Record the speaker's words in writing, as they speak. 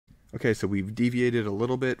Okay, so we've deviated a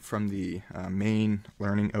little bit from the main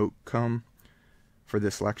learning outcome for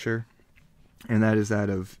this lecture, and that is that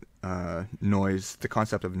of noise, the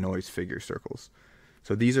concept of noise figure circles.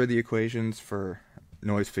 So these are the equations for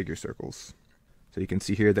noise figure circles. So you can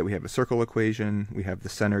see here that we have a circle equation, we have the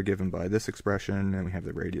center given by this expression, and we have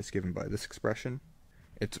the radius given by this expression.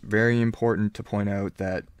 It's very important to point out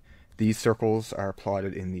that these circles are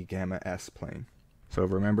plotted in the gamma s plane. So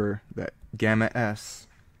remember that gamma s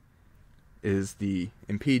is the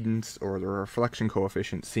impedance or the reflection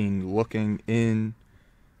coefficient seen looking in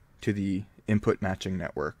to the input matching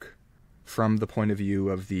network from the point of view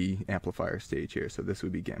of the amplifier stage here. So this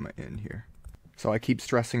would be gamma in here. So I keep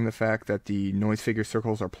stressing the fact that the noise figure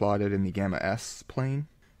circles are plotted in the gamma s plane.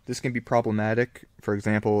 This can be problematic, for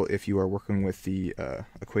example, if you are working with the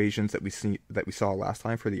equations that we saw last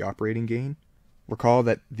time for the operating gain. Recall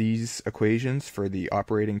that these equations for the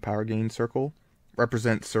operating power gain circle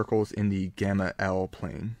represent circles in the gamma L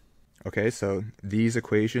plane. Okay, so these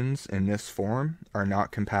equations in this form are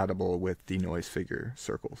not compatible with the noise figure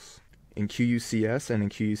circles. In QUCS and in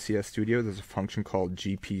QUCS Studio, there's a function called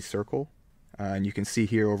GP circle. And you can see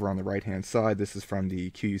here over on the right-hand side, this is from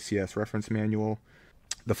the QUCS reference manual.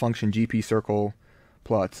 The function GP circle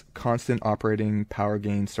plots constant operating power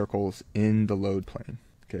gain circles in the load plane.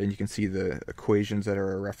 Okay, and you can see the equations that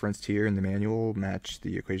are referenced here in the manual match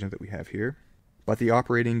the equations that we have here. But the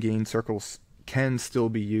operating gain circles can still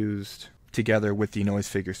be used together with the noise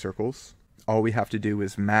figure circles. All we have to do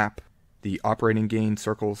is map the operating gain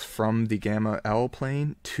circles from the gamma L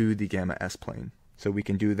plane to the gamma S plane. So we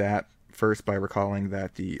can do that first by recalling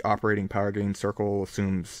that the operating power gain circle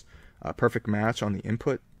assumes a perfect match on the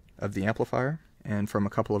input of the amplifier. And from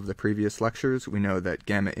a couple of the previous lectures, we know that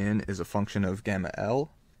gamma in is a function of gamma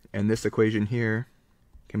L. And this equation here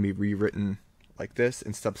can be rewritten like this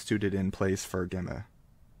and substituted in place for gamma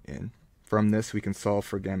in. From this we can solve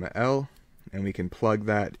for gamma L, and we can plug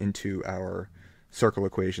that into our circle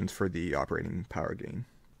equations for the operating power gain.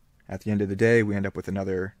 At the end of the day, we end up with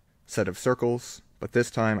another set of circles, but this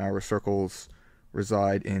time our circles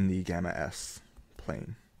reside in the gamma S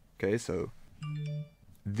plane. Okay, so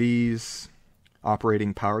these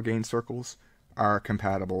operating power gain circles are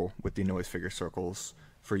compatible with the noise figure circles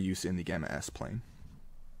for use in the gamma S plane.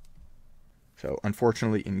 So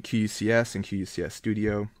unfortunately in QUCS and QUCS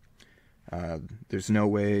Studio, there's no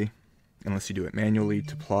way, unless you do it manually,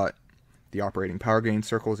 to plot the operating power gain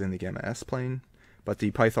circles in the gamma S plane. But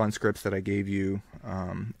the Python scripts that I gave you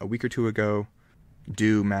a week or two ago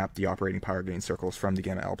do map the operating power gain circles from the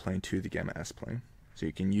gamma L plane to the gamma S plane. So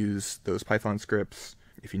you can use those Python scripts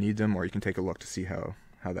if you need them, or you can take a look to see how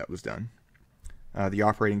that was done. The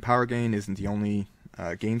operating power gain isn't the only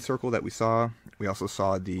gain circle that we saw. We also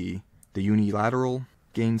saw the unilateral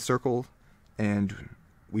gain circle, and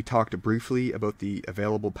we talked briefly about the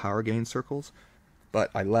available power gain circles, but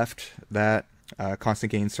I left that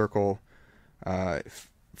constant gain circle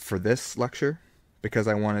for this lecture because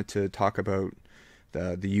I wanted to talk about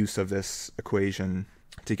the use of this equation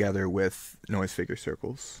together with noise figure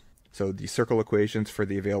circles. So the circle equations for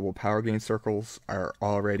the available power gain circles are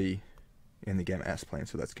already in the gamma S plane,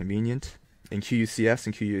 so that's convenient. In QUCS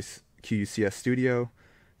and QUCS Studio,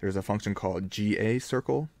 there's a function called GA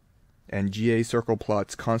circle, and GA circle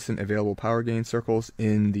plots constant available power gain circles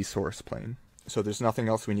in the source plane. So there's nothing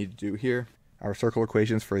else we need to do here. Our circle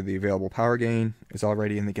equations for the available power gain is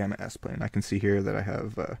already in the gamma S plane. I can see here that I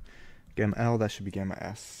have gamma L, that should be gamma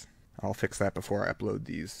S. I'll fix that before I upload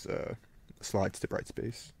these slides to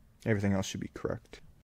Brightspace. Everything else should be correct.